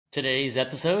Today's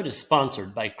episode is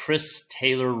sponsored by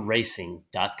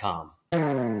ChrisTaylorRacing.com.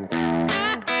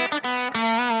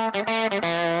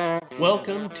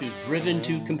 Welcome to Driven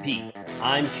to Compete.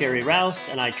 I'm Kerry Rouse,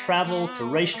 and I travel to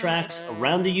racetracks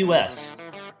around the U.S.,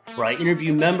 where I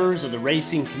interview members of the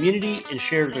racing community and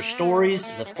share their stories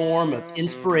as a form of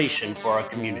inspiration for our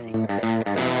community.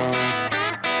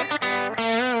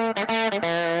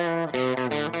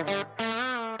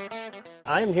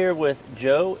 I'm here with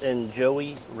Joe and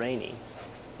Joey Rainey,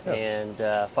 yes. And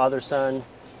father-son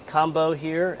combo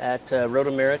here at Road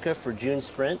America for June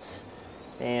Sprints.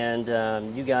 And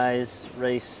you guys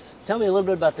race. Tell me a little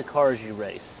bit about the cars you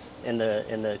race and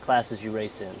the classes you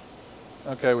race in.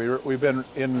 Okay, we've been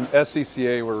in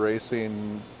SCCA. We're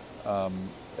racing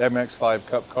MX5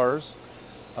 Cup cars,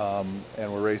 and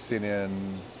we're racing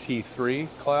in T3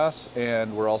 class,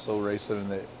 and we're also racing in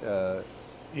the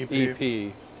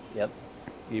EP. Yep.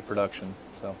 E-production.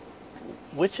 So,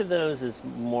 which of those is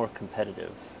more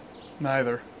competitive?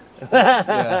 Neither.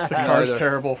 Yeah, the car's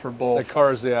terrible for both. The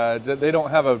cars, yeah, they don't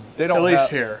have a. They don't. At least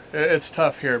here, it's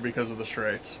tough here because of the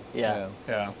straights. Yeah.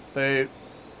 They,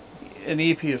 in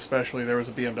EP especially, there was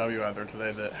a BMW out there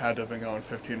today that had to have been going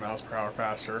 15 miles per hour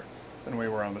faster than we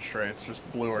were on the straights. Just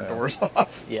blew our doors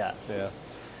off. Yeah. Yeah.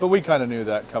 But we kind of knew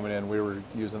that coming in. We were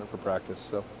using it for practice.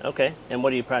 So. Okay. And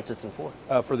what are you practicing for?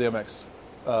 For the MX,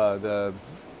 the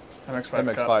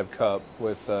MX5 Cup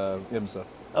with IMSA.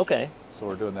 Okay. So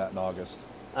we're doing that in August.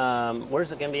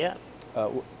 Where's it going to be at?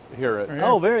 Here at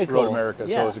very cool. Road America.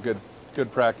 Yeah. So it's a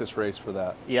good practice race for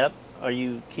that. Yep. Are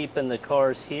you keeping the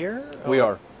cars here? Or? We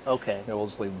are. Okay. Yeah, we'll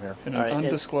just leave them here. In an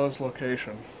undisclosed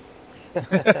location.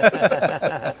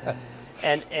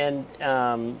 And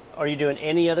are you doing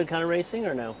any other kind of racing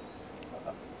or no?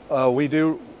 We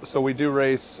do. So we do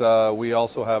race. We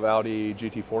also have Audi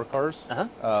GT4 cars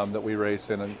that we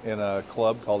race in a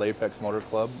club called Apex Motor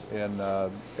Club in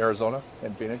Arizona,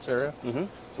 in Phoenix area. Mm-hmm.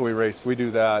 So we race. We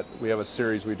do that. We have a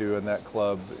series we do in that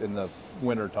club in the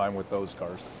winter time with those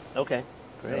cars. Okay,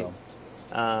 great. So,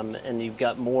 and you've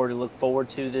got more to look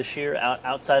forward to this year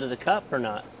outside of the Cup or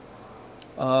not?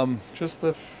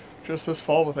 Just this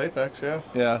fall with Apex, yeah.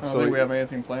 Yeah. I don't think we have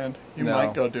anything planned. You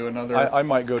might go do another. I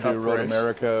might go do Road race.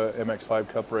 America MX5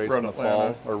 Cup race in the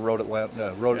fall, or Road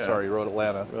Atlanta. Road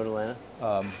Atlanta.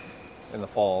 In the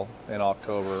fall, in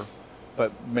October,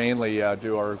 but mainly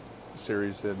do our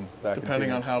series back in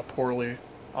Depending on Phoenix. how poorly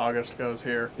August goes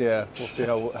here. Yeah, we'll see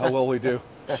how well we do.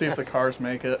 See if the cars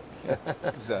make it.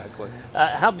 Exactly.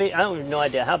 How big? I have no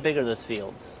idea. How big are those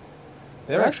fields?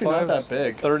 They're actually not that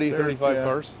big. 35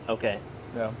 cars. Okay.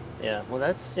 Yeah. Yeah. Well,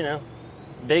 that's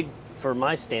big for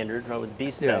my standard. Right, with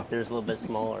B-Spec, there's a little bit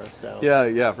smaller. So.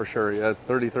 Yeah, for sure. Yeah,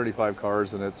 35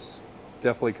 cars, and it's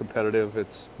definitely competitive.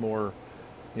 It's more,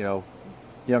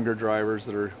 younger drivers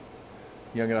that are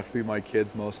young enough to be my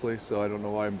kids mostly. So I don't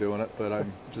know why I'm doing it, but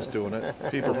I'm just doing it.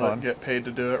 People that get paid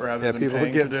to do it rather than people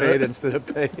paying get to do paid it. instead of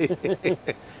paid.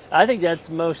 I think that's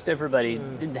most everybody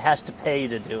has to pay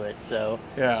to do it. So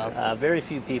very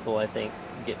few people I think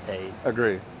get paid.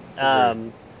 Agree.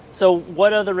 So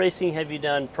what other racing have you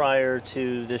done prior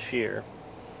to this year?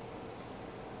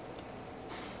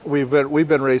 We've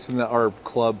been racing our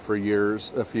club for a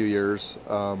few years.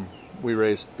 We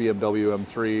raced BMW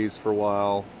M3s for a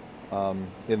while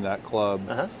in that club,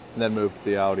 and then moved to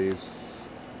the Audis.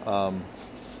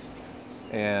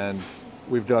 And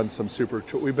we've done some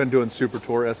We've been doing Super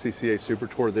Tour, SCCA Super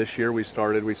Tour this year. I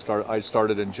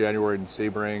started in January in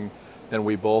Sebring, and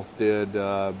we both did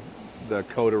the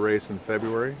COTA race in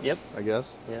February. Yep. I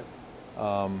guess. Yep.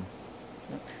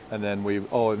 And then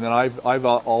I've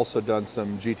also done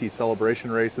some GT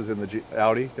celebration races in the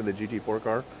Audi in the GT4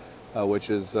 car, which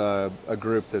is a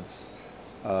group that's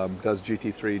does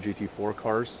GT3, GT4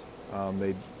 cars.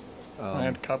 And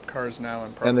Cup cars now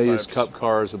and prototypes. And they use Cup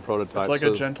cars and prototypes. It's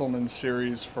like a gentleman's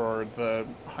series for the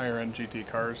higher end GT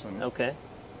cars. And okay.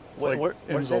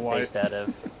 where's that based out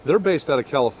of? They're based out of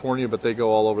California, but they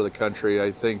go all over the country.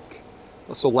 I think.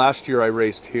 So last year I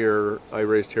raced here. I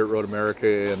raced here at Road America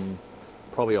in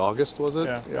probably August, was it?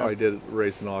 Yeah. I did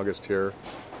race in August here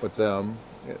with them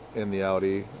in the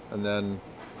Audi, and then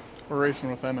we're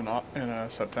racing with them in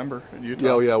September in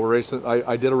Utah. Yeah, we're racing.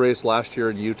 I did a race last year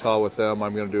in Utah with them. We're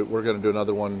going to do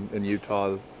another one in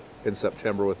Utah in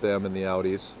September with them in the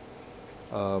Audis.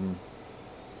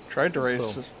 Tried to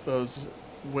race those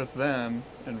with them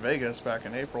in Vegas back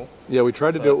in April. Yeah, we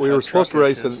tried to do it. We were supposed to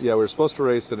race in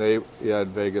in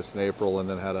Vegas in April, and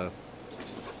then had what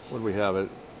did we have it?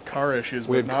 Car issues,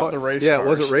 but not the race cars. Yeah, it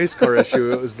wasn't a race car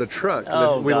issue. It was the truck. We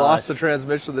gosh. lost the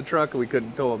transmission of the truck, and we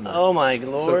couldn't tow them. Oh my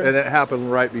lord! And it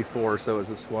happened right before, so it was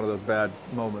just one of those bad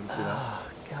moments, Oh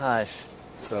gosh.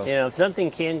 So if something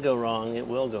can go wrong, it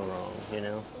will go wrong.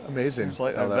 Amazing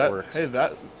like how that works. Hey,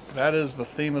 that is the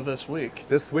theme of this week.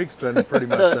 This week's been pretty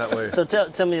much that way. So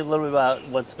tell me a little bit about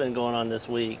what's been going on this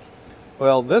week.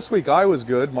 Well, this week I was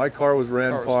good. My car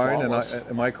ran fine, flawless.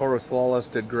 and my car was flawless.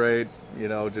 Did great.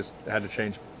 Just had to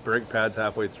change brake pads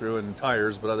halfway through and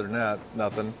tires, but other than that,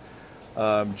 nothing.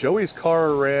 Joey's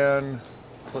car ran.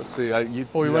 Let's see.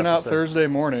 We went out Thursday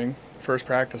morning, first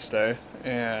practice day,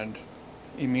 and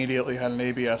immediately had an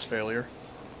ABS failure,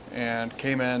 and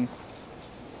came in.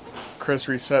 Chris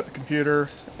reset the computer,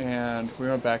 and we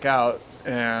went back out,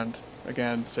 and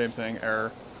again, same thing,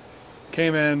 error.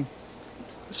 Came in,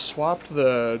 swapped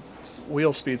the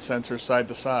wheel speed sensor side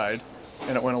to side,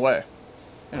 and it went away.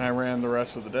 And I ran the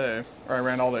rest of the day, or I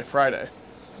ran all day Friday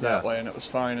that way, and it was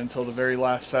fine until the very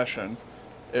last session.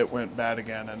 It went bad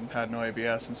again and had no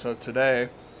ABS, and so today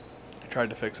I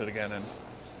tried to fix it again, and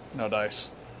no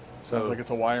dice. Sounds like it's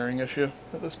a wiring issue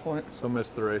at this point. So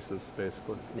missed the races,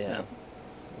 basically. Yeah.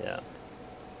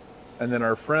 And then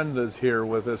our friend that's here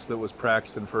with us that was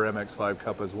practicing for MX5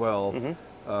 Cup as well.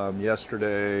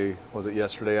 Yesterday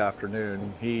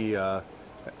afternoon, he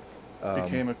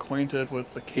Became acquainted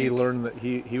with the kink. he learned that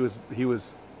he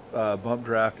was bump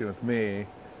drafting with me,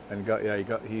 and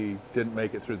he didn't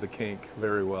make it through the kink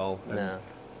very well. No.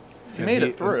 He made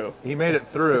it through. He made it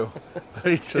through, but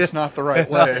he Just not the right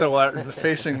way.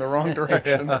 Facing the wrong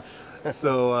direction. Yeah.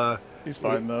 So He's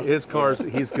fine though. He's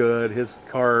good. His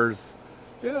car's,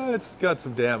 it's got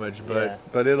some damage, but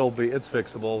it's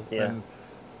fixable. Yeah. And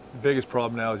the biggest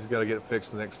problem now is he's got to get it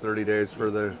fixed in the next 30 days for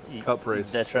the Cup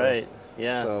race. That's right.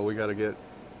 Yeah. So we got to get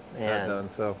that done.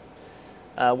 So.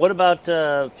 What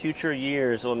about future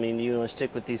years? Well, I mean, you want to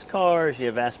stick with these cars? You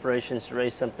have aspirations to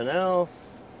race something else?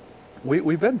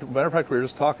 We've been. Matter of fact, we were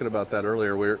just talking about that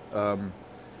earlier.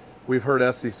 We've heard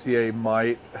SCCA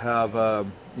might have.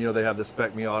 They have the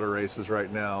Spec Miata races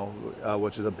right now,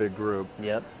 which is a big group.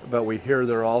 Yep. But we hear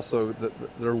they're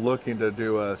looking to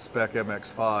do a Spec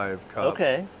MX5 Cup.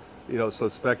 Okay. So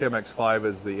Spec MX5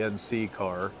 is the NC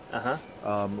car,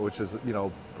 which is,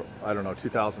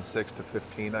 2006 to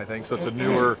 15, I think. So it's a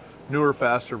newer,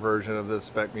 faster version of the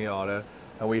Spec Miata.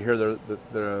 And we hear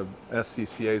the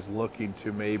SCCA is looking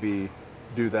to maybe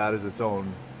do that as its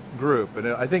own group. And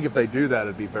I think if they do that,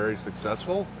 it'd be very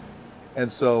successful.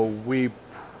 And so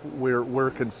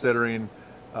we're considering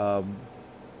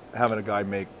having a guy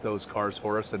make those cars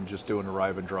for us and just doing a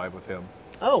arrive and drive with him.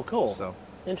 Oh, cool. So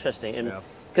interesting. And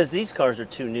because these cars are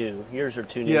too new. Yours are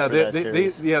too new for that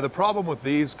series. The problem with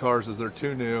these cars is they're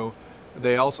too new.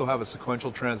 They also have a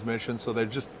sequential transmission, so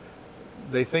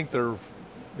they think they're,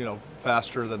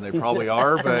 faster than they probably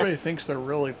are. But everybody thinks they're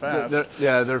really fast.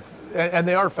 And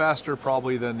they are faster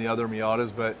probably than the other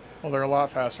Miatas, but they're a lot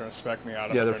faster than a Spec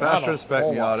Miata. Yeah, they're faster than a Spec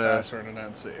Miata. Faster than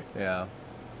an NC. Yeah,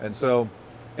 and so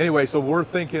anyway, so we're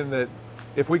thinking that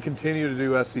if we continue to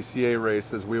do SCCA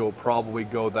races, we will probably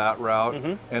go that route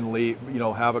and leave,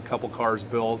 have a couple cars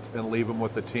built and leave them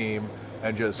with the team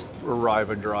and just arrive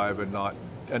and drive and not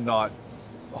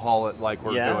haul it like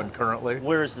we're doing currently.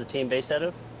 Where is the team based out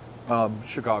of?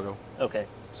 Chicago. Okay.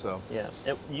 So. Yeah,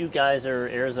 you guys are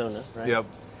Arizona, right? Yep.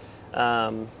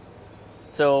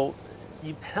 So,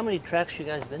 how many tracks you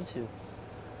guys been to?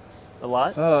 A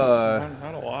lot?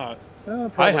 Not a lot.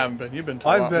 I haven't been. You've been to a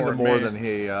lot more. I've been to more than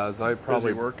he has. I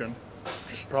probably working.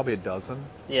 Probably a dozen.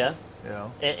 Yeah. Yeah.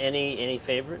 Any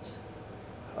favorites?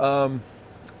 I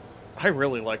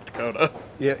really liked Coda.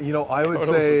 Yeah, I would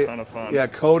Coda say was a ton of fun. Yeah,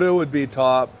 Coda would be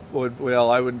top.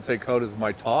 I wouldn't say Coda's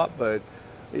my top, but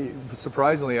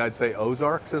surprisingly, I'd say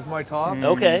Ozarks is my top.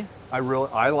 Okay. I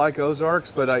like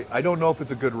Ozarks, but I don't know if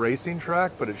it's a good racing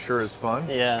track, but it sure is fun.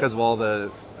 Yeah. Because of all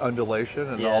the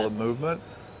undulation and all the movement.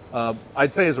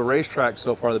 I'd say as a racetrack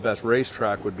so far, the best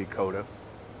racetrack would be Coda,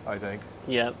 I think.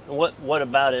 Yeah. What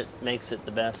about it makes it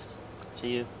the best to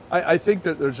you? I think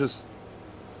that there's just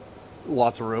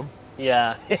lots of room.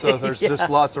 Yeah. So there's just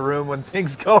lots of room when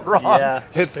things go wrong. Yeah.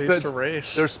 Space to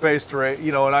race. There's space to race.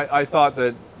 And I thought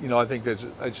that, I think that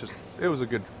it was a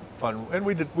good fun, and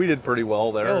we did pretty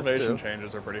well there. The elevation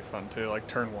changes are pretty fun too. Like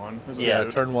turn one.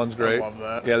 Turn one's great. I love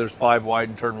that. Yeah, there's 5 wide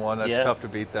in turn 1. That's tough to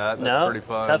beat that. That's pretty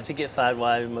fun. Tough to get 5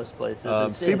 wide in most places.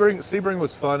 Sebring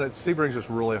was fun. Sebring's just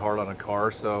really hard on a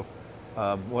car. So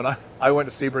when I went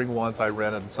to Sebring once, I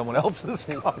rented someone else's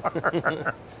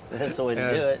car. That's the way to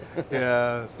do it.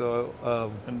 Yeah.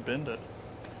 So and bend it.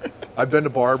 I've been to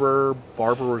Barber.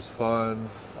 Barber was fun.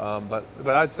 But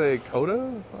I'd say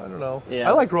Coda, I don't know. Yeah.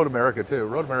 I like Road America too.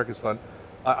 Road America's fun.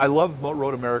 I love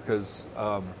Road America's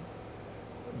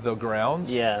the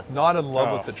grounds. Yeah. Not in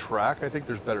love with the track. I think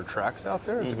there's better tracks out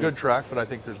there. It's a good track, but I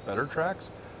think there's better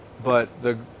tracks. But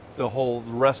the whole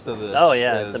rest of this. Oh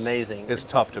yeah, it's amazing. It's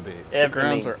tough to beat. The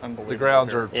grounds are unbelievable. The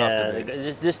grounds are tough to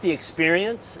beat. Just the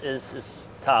experience is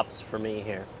tops for me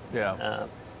here. Yeah,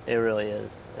 it really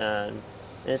is, and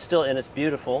it's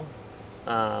beautiful.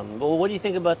 Well, what do you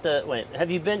think about the? Wait,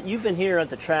 you've been here at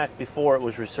the track before it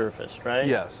was resurfaced, right?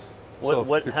 Yes.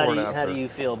 How do you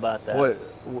feel about that?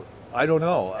 I don't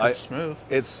know. It's smooth.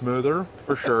 It's smoother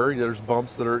for sure. There's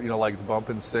bumps that are, like the bump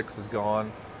in 6 is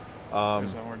gone.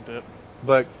 There's no more dip.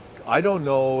 But I don't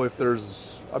know if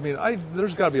there's. I mean,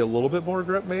 there's got to be a little bit more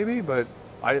grip maybe, but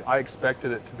I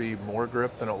expected it to be more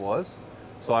grip than it was.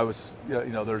 So I was,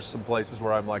 there's some places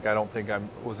where I'm like, I don't think I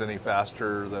was any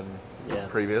faster than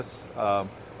previous.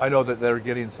 I know that they're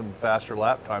getting some faster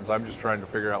lap times. I'm just trying to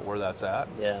figure out where that's at.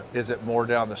 Yeah. Is it more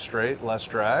down the straight, less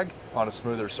drag on a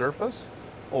smoother surface?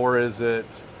 Or is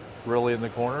it really in the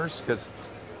corners? Because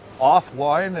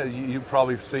offline, you've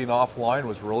probably seen offline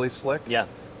was really slick. Yeah.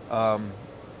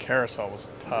 Carousel was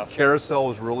tough. Carousel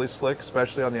was really slick,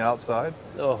 especially on the outside.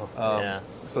 Oh, yeah.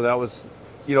 So that was,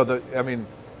 the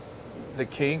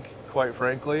kink, quite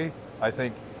frankly, I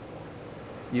think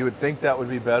you would think that would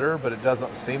be better, but it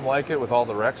doesn't seem like it with all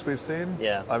the wrecks we've seen.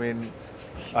 Yeah. I mean,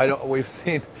 we've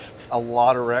seen a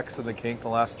lot of wrecks in the kink the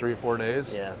last 3 or 4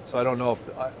 days. Yeah. So I don't know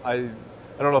if I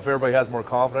don't know if everybody has more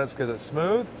confidence because it's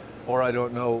smooth, or I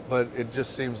don't know, but it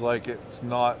just seems like it's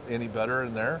not any better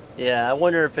in there. Yeah, I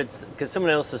wonder if it's because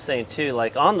someone else was saying too,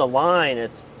 like on the line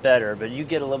it's better, but you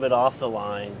get a little bit off the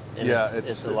line, and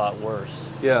it's a lot worse.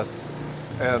 Yes.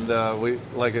 And we,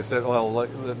 like I said,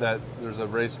 there's a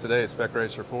race today, Spec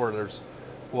Racer 4. There's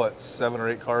 7 or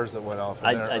 8 cars that went off.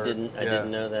 I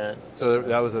didn't know that. So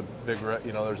that was a big,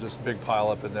 there's this big pile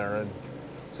up in there, and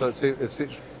so it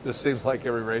just seems like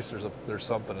every race there's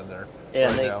something in there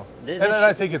now. And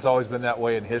I think it's always been that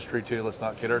way in history too. Let's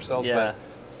not kid ourselves. Yeah.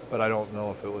 But I don't know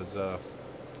if it was.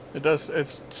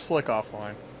 It's slick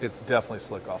offline. It's definitely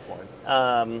slick offline.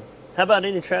 How about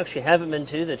any tracks you haven't been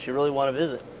to that you really want to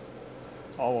visit?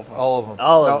 All of them. All of them.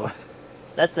 All of them.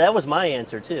 That was my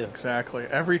answer too. Exactly.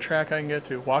 Every track I can get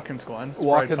to. Watkins Glen.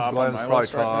 Watkins Glen's probably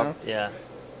top. Right yeah.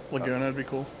 Laguna would be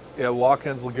cool. Yeah,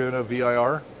 Watkins, Laguna,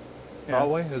 VIR.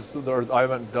 Probably I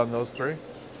haven't done those 3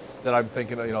 that I'm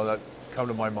thinking of, that come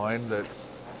to my mind.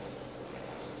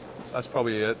 That's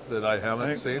probably it that I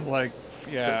haven't seen.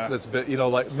 That's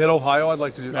like Mid Ohio. I'd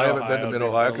like to do. I haven't been to Mid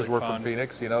Ohio because we're from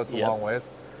Phoenix. It's a long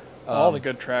ways. All the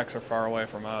good tracks are far away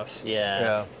from us.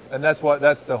 Yeah. And that's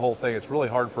the whole thing. It's really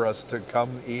hard for us to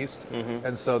come east,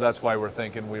 and so that's why we're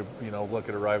thinking we look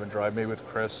at Arrive and Drive maybe with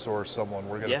Chris or someone.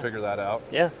 We're going to figure that out.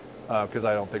 Yeah. Because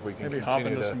I don't think we can maybe continue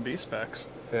hop into some B specs.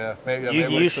 Yeah,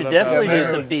 maybe. You should definitely do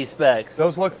some B specs.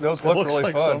 Those look really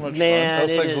like fun. So much Man,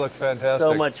 those things look fantastic.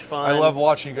 So much fun. I love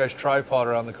watching you guys tripod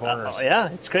around the corners.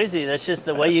 Yeah, it's crazy. That's just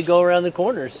the way you go around the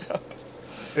corners.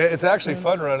 It's actually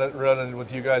fun running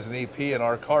with you guys in EP in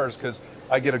our cars because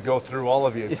I get to go through all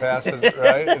of you fast,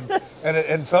 right?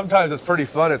 And sometimes it's pretty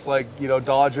fun. It's like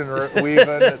dodging or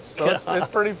weaving. It's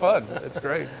pretty fun. It's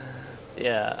great.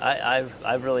 Yeah,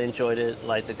 I've really enjoyed it.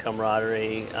 Like the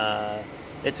camaraderie.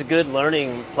 It's a good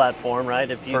learning platform,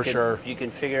 right? If you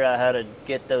can figure out how to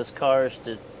get those cars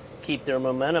to keep their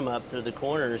momentum up through the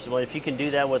corners. Well, if you can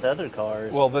do that with other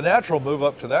cars. Well, the natural move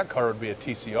up to that car would be a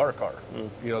TCR car.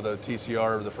 The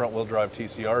TCR, the front wheel drive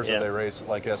TCRs that they race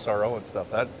like SRO and stuff.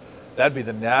 That'd be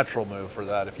the natural move for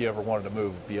that if you ever wanted to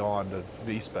move beyond a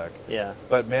V-spec. Yeah.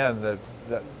 But man,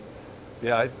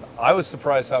 I was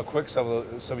surprised how quick some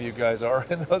of you guys are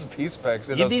in those V-specs.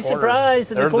 You'd be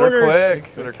surprised in the corners.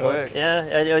 They're quick. Yeah,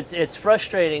 it's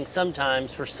frustrating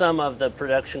sometimes for some of the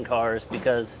production cars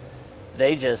because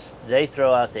they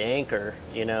throw out the anchor,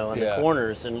 in the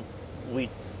corners, and we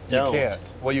don't. You can't.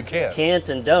 Well, you can't. Can't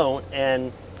and don't,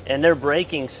 and they're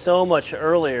braking so much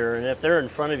earlier, and if they're in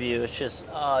front of you, it's just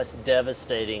it's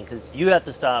devastating because you have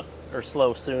to stop or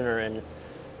slow sooner, and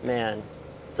man,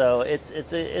 so it's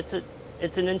an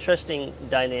interesting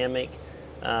dynamic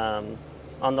on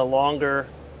the longer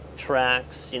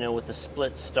tracks, with the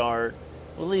split start.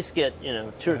 We'll at least get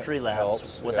 2 or 3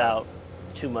 laps without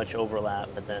too much overlap,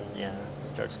 but then it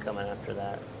starts coming after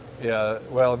that. Yeah,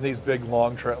 well, in these big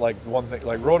long like one thing,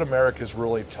 like Road America is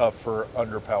really tough for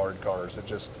underpowered cars. It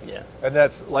just and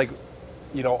that's like,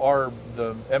 the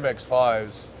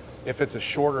MX-5s. If it's a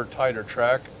shorter, tighter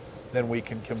track, then we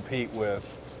can compete with,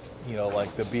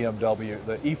 like the BMW,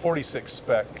 the E46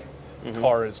 spec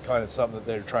car is kind of something that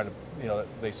they're trying to,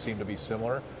 they seem to be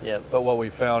similar. Yeah. But what we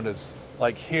found is,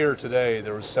 like here today,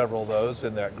 there were several of those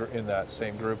in that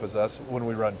same group as us when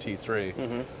we run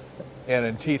T3. And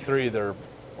in T3, they're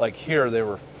like here they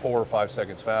were 4 or 5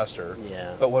 seconds faster.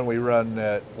 Yeah. But when we run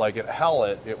at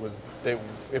Hallett,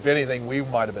 if anything, we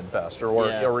might have been faster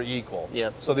or equal.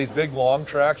 Yep. So these big long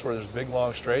tracks where there's big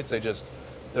long straights,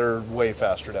 they're way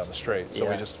faster down the straight. So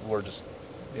we're just,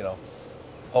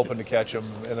 hoping to catch them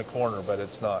in a corner, but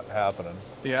it's not happening.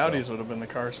 The Audis would have been the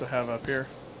cars to have up here.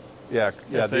 Yeah.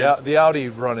 The Audi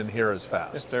running here is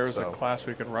fast. If there was a class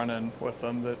we could run in with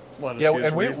them that let us use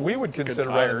and we would consider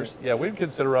running. Yeah, we'd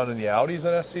consider running the Audis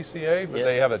in SCCA, but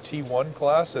they have a T1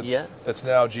 class that's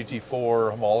now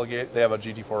GT4 homologate. They have a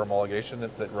GT4 homologation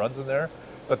that runs in there.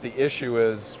 But the issue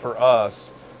is for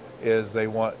us is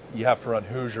you have to run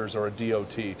Hoosiers or a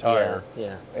DOT tire.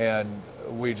 Yeah. And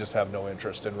we just have no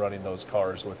interest in running those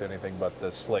cars with anything but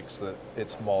the slicks that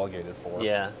it's homologated for.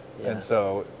 Yeah. And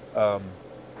so.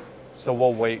 So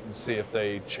we'll wait and see if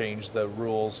they change the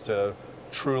rules to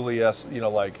truly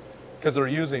because they're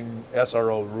using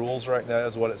SRO rules right now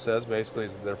is what it says. Basically,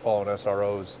 is they're following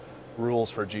SRO's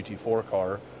rules for a GT4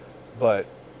 car, but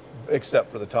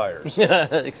except for the tires.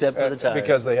 Except for the tires.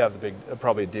 Because they have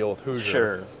probably a deal with Hoosier.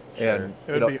 Sure. And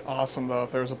it would be awesome though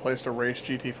if there was a place to race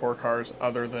GT4 cars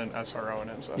other than SRO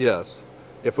and IMSA. Yes,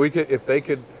 if they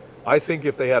could. I think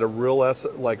if they had a real there's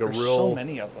so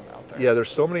many of them out there. Yeah,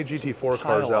 there's so many GT4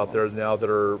 cars out there now that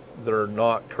are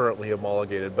not currently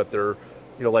homologated, but they're,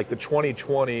 like the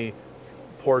 2020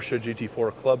 Porsche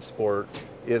GT4 Club Sport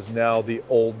is now the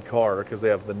old car because they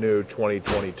have the new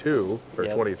 2022 or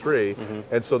 23,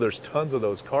 and so there's tons of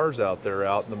those cars out there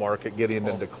out in the market getting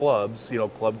into clubs.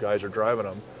 Club guys are driving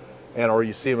them, or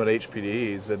you see them at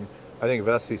HPDEs. And I think if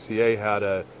SCCA had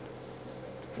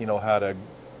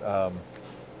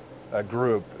a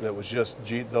group that was just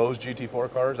those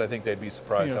GT4 cars, I think they'd be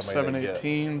surprised how many they'd get.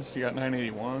 718s, you got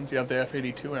 981s, you have the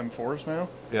F82 M4s now.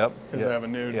 Yep. Because they have a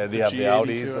new. Yeah, they have the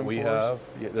Audis that we have.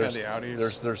 Yeah, there's the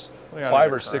Audis. There's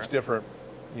 5 or 6 different,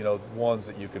 ones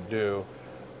that you could do.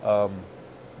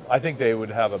 I think they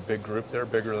would have a big group there,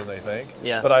 bigger than they think.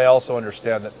 Yeah. But I also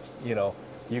understand that,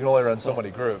 you can only run so many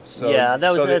groups. So,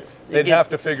 they'd have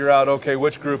to figure out, okay,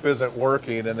 which group isn't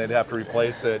working, and they'd have to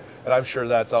replace it. And I'm sure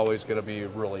that's always going to be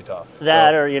really tough.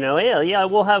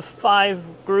 We'll have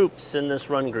 5 groups in this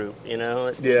run group.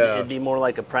 It'd be more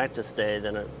like a practice day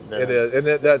than a. It is, and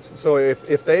that's so.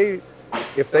 If they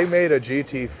made a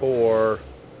GT4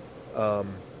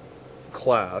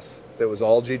 class that was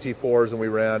all GT4s, and we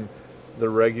ran the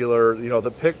regular,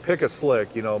 pick a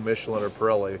slick, Michelin or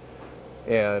Pirelli.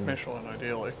 And Michelin,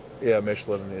 ideally. Yeah,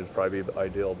 Michelin would probably be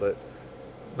ideal, but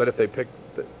if they picked,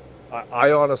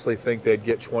 I honestly think they'd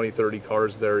get 20, 30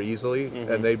 cars there easily,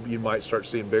 and you might start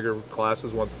seeing bigger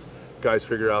classes once guys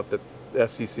figure out that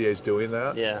SCCA is doing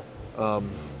that. Yeah.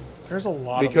 There's a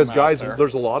lot because of them guys, out there.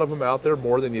 There's a lot of them out there,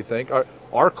 more than you think.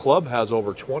 Our club has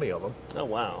over 20 of them. Oh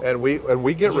wow! And we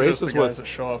get Those are races just the guys with that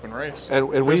show up and race.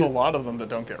 And there's a lot of them that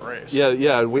don't get raced.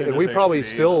 Yeah. And we probably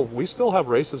HPD. we still have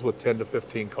races with 10 to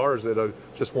 15 cars at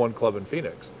just one club in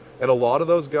Phoenix. And a lot of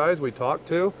those guys we talk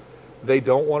to, they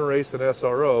don't want to race an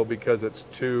SRO because it's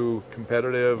too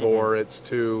competitive or it's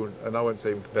too, and I wouldn't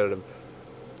say competitive.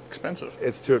 Expensive.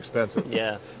 It's too expensive.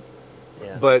 Yeah.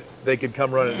 But they could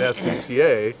come run an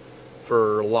SCCA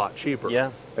for a lot cheaper.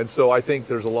 Yeah. And so I think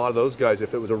there's a lot of those guys.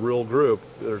 If it was a real group,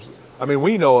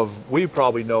 we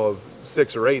probably know of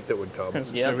 6 or 8 that would come.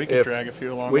 So we could drag a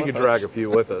few along. We could drag a few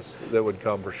with us that would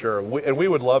come for sure. And we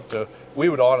would love to. We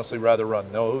would honestly rather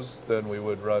run those than we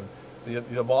would run. The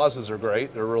Mazdas are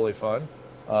great. They're really fun.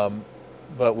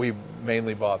 But we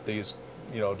mainly bought these,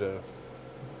 to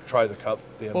try the Cup.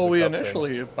 We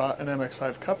initially bought an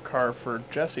MX-5 Cup car for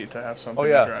Jesse to have something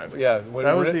to drive. Yeah.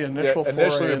 That was the initial foray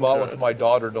initially we bought into one for my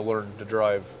daughter to learn to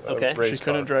drive a race She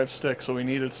couldn't car. drive stick, so we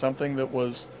needed something that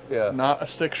was not a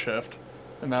stick shift,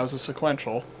 and that was a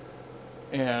sequential,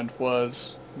 and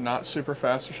was not super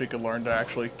fast, so she could learn to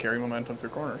actually carry momentum through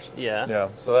corners. Yeah. Yeah.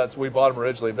 So we bought them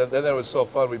originally, but then it was so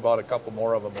fun. We bought a couple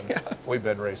more of them, and we've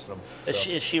been racing them. So.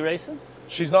 Is she racing?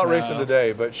 She's not racing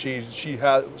today, but she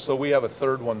has. So we have a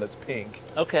third one that's pink.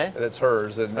 Okay. And it's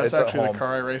hers, and that's it's at actually home. the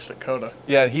car I raced at Coda.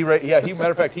 Yeah,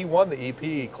 matter of fact, he won the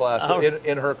EP class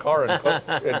in her car in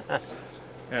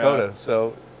Coda.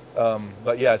 So,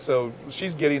 so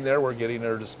she's getting there. We're getting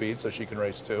her to speed so she can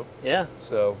race too. Yeah.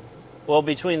 So. Well,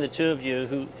 between the two of you,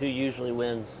 who usually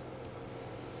wins?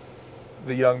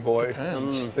 The young boy.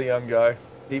 Depends. The young guy.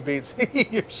 He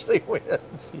usually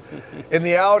wins. In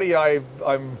the Audi, I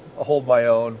hold my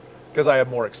own because I have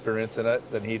more experience in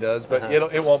it than he does. But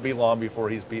it won't be long before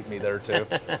he's beating me there too.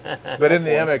 But in the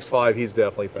MX-5, he's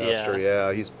definitely faster.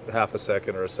 Yeah, he's half a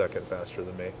second or a second faster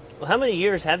than me. Well, how many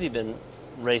years have you been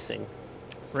racing?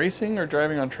 Racing or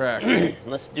driving on track?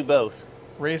 Let's do both.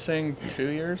 Racing 2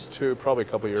 years? Probably a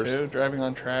couple years. 2, driving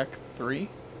on track 3?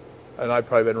 And I've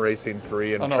probably been racing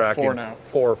 3 and tracking 4 now.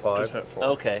 4 or 5. Just hit 4.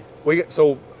 Okay.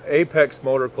 So Apex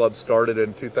Motor Club started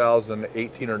in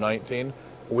 2018 or 19.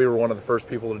 We were one of the first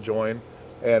people to join,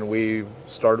 and we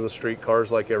started with street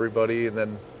cars like everybody, and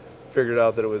then figured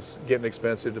out that it was getting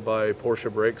expensive to buy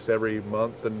Porsche brakes every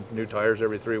month and new tires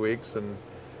every 3 weeks, and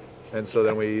so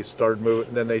then we started moving.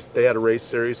 And then they had a race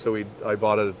series, so I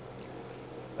bought a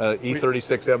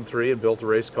E36 M3 and built a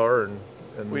race car,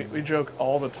 and we joke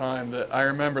all the time that I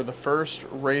remember the first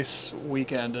race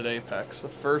weekend at Apex, the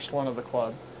first one of the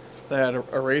club. They had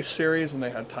a race series and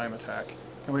they had time attack,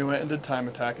 and we went and did time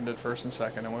attack and did first and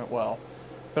second and went well.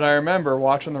 But I remember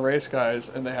watching the race guys,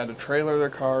 and they had to trailer their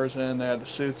cars in, they had the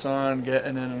suits on,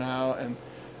 getting in and out, and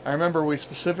I remember we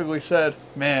specifically said,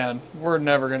 man, we're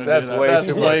never going to do that. That's way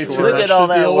too much. Look at all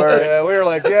that work. Yeah, we were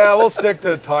like, yeah, we'll stick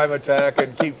to time attack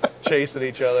and keep chasing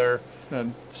each other.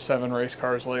 And 7 race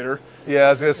cars later. Yeah, I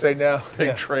was going to say now.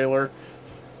 Big trailer.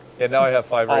 Yeah, now I have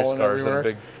 5 All race in cars and a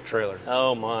everywhere. big trailer.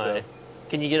 Oh my! So.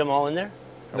 Can you get them all in there?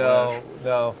 No,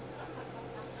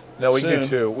 we can do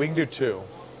 2. We can do 2.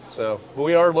 So, but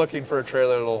we are looking for a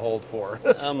trailer that'll hold 4.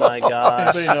 Oh my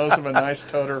gosh! Anybody knows of a nice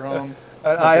toter home?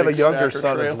 And I have a younger stacker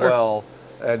son as trailer? well,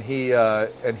 and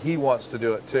he wants to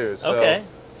do it too. So, Okay.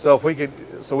 So if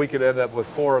we could end up with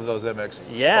 4 of those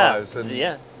MX-5s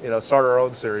and start our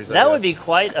own series. That would be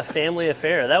quite a family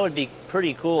affair. That would be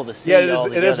pretty cool to see. Yeah,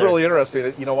 it is really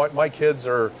interesting. You know, my kids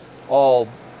are all,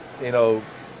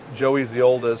 Joey's the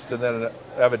oldest, and then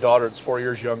I have a daughter that's 4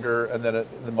 years younger, and then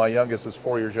my youngest is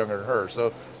 4 years younger than her.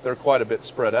 So they're quite a bit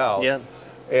spread out. Yeah.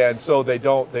 And so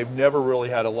they've never really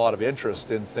had a lot of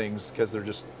interest in things because they're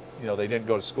just, they didn't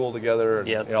go to school together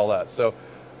and all that. So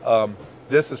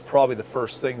this is probably the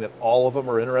first thing that all of them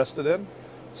are interested in.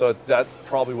 So that's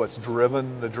probably what's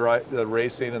driven the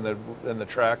racing and the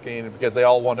tracking, because they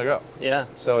all want to go. Yeah.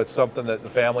 So it's something that the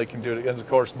family can do. And of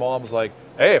course, Mom's like,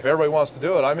 hey, if everybody wants to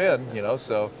do it, I'm in.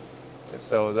 So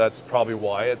that's probably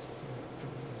why it's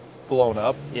blown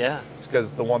up. Yeah. It's because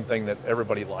it's the one thing that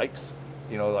everybody likes.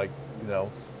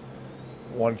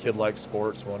 One kid likes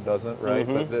sports, one doesn't, right?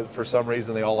 Mm-hmm. But for some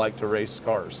reason, they all like to race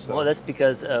cars. So. Well, that's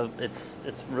because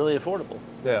it's really affordable.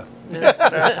 Yeah.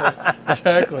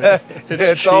 Exactly.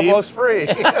 It's almost free.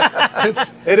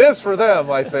 It is for them,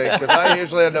 I think, because I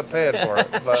usually end up paying for it.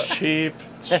 But It's cheap,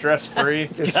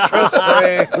 stress-free. it's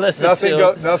stress-free.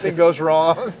 Nothing goes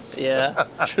wrong. Yeah.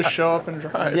 Just show up and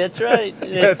drive. That's right.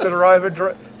 It's an arrive and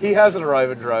drive. He has an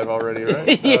arrive and drive already,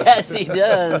 right? Yes, he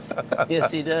does.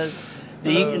 Yes, he does.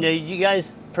 Do you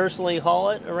guys personally haul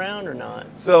it around or not?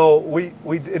 So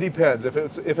it depends. If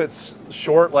it's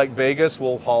short like Vegas,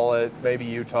 we'll haul it. Maybe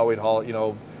Utah, we'd haul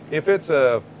it. If it's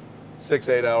a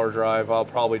 6-8 hour drive, I'll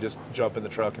probably just jump in the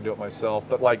truck and do it myself.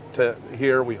 But like to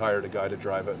here, we hired a guy to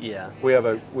drive it. Yeah. We have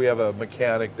a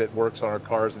mechanic that works on our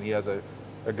cars, and he has a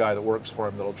guy that works for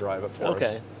him that'll drive it for us.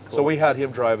 Okay. Cool. So we had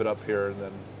him drive it up here, and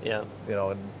then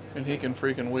And he can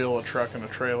freaking wheel a truck and a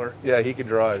trailer. Yeah, he can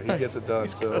drive. He gets it done,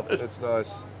 so it's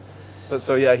nice. But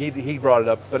so yeah, he brought it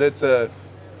up. But it's to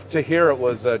here it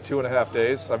was 2.5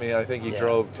 days. I mean, I think he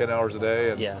drove 10 hours a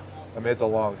day, and I mean it's a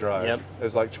long drive. Yep. It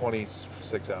was like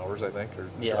 26 hours, I think,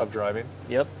 of driving.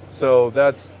 Yep. So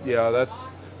that's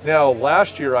now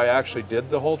last year I actually did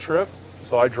the whole trip.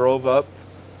 So I drove up,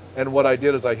 and what I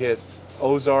did is I hit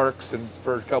Ozarks and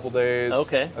for a couple days.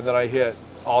 Okay. And then I hit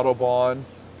Autobahn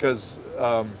because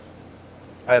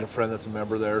I had a friend that's a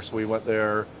member there, so we went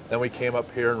there. Then we came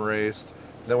up here and raced.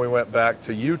 Then we went back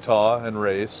to Utah and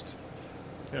raced.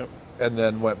 Yep. And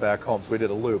then went back home. So we did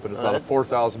a loop, and it's about a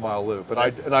 4,000-mile loop.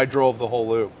 And I drove the whole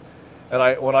loop.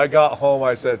 And when I got home,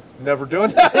 I said, "Never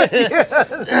doing that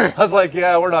again." I was like,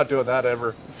 "Yeah, we're not doing that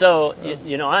ever." So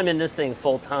I'm in this thing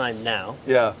full time now.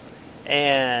 Yeah.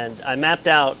 And I mapped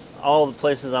out all the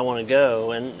places I want to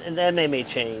go, and that may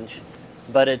change.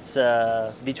 But it's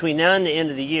between now and the end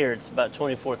of the year, it's about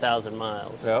 24,000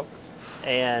 miles. Yep.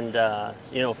 And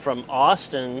from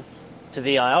Austin to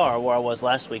VIR, where I was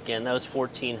last weekend, that was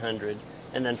 1,400.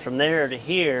 And then from there to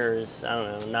here is, I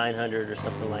don't know, 900 or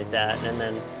something like that. And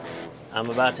then I'm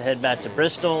about to head back to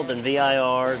Bristol, then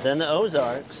VIR, then the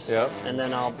Ozarks. Yep. And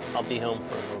then I'll be home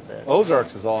for a little bit.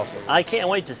 Ozarks is awesome. I can't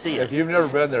wait to see it. If you've never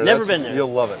been there,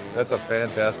 you'll love it. That's a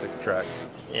fantastic track.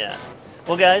 Yeah.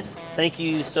 Well, guys, thank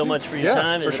you so much for your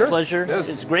time. It's a pleasure. Yes,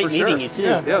 it's great for meeting sure. you, too.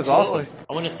 Yeah, it was awesome.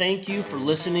 I want to thank you for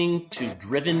listening to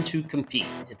Driven to Compete.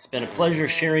 It's been a pleasure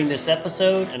sharing this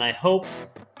episode, and I hope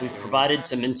we've provided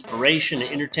some inspiration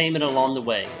and entertainment along the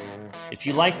way. If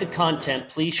you like the content,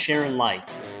 please share and like.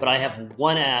 But I have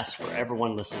one ask for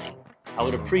everyone listening. I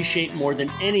would appreciate more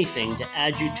than anything to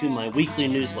add you to my weekly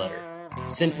newsletter.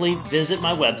 simply visit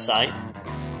my website,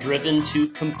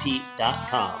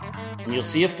 driventocompete.com, and you'll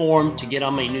see a form to get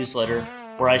on my newsletter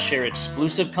where I share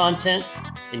exclusive content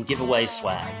and give away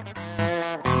swag.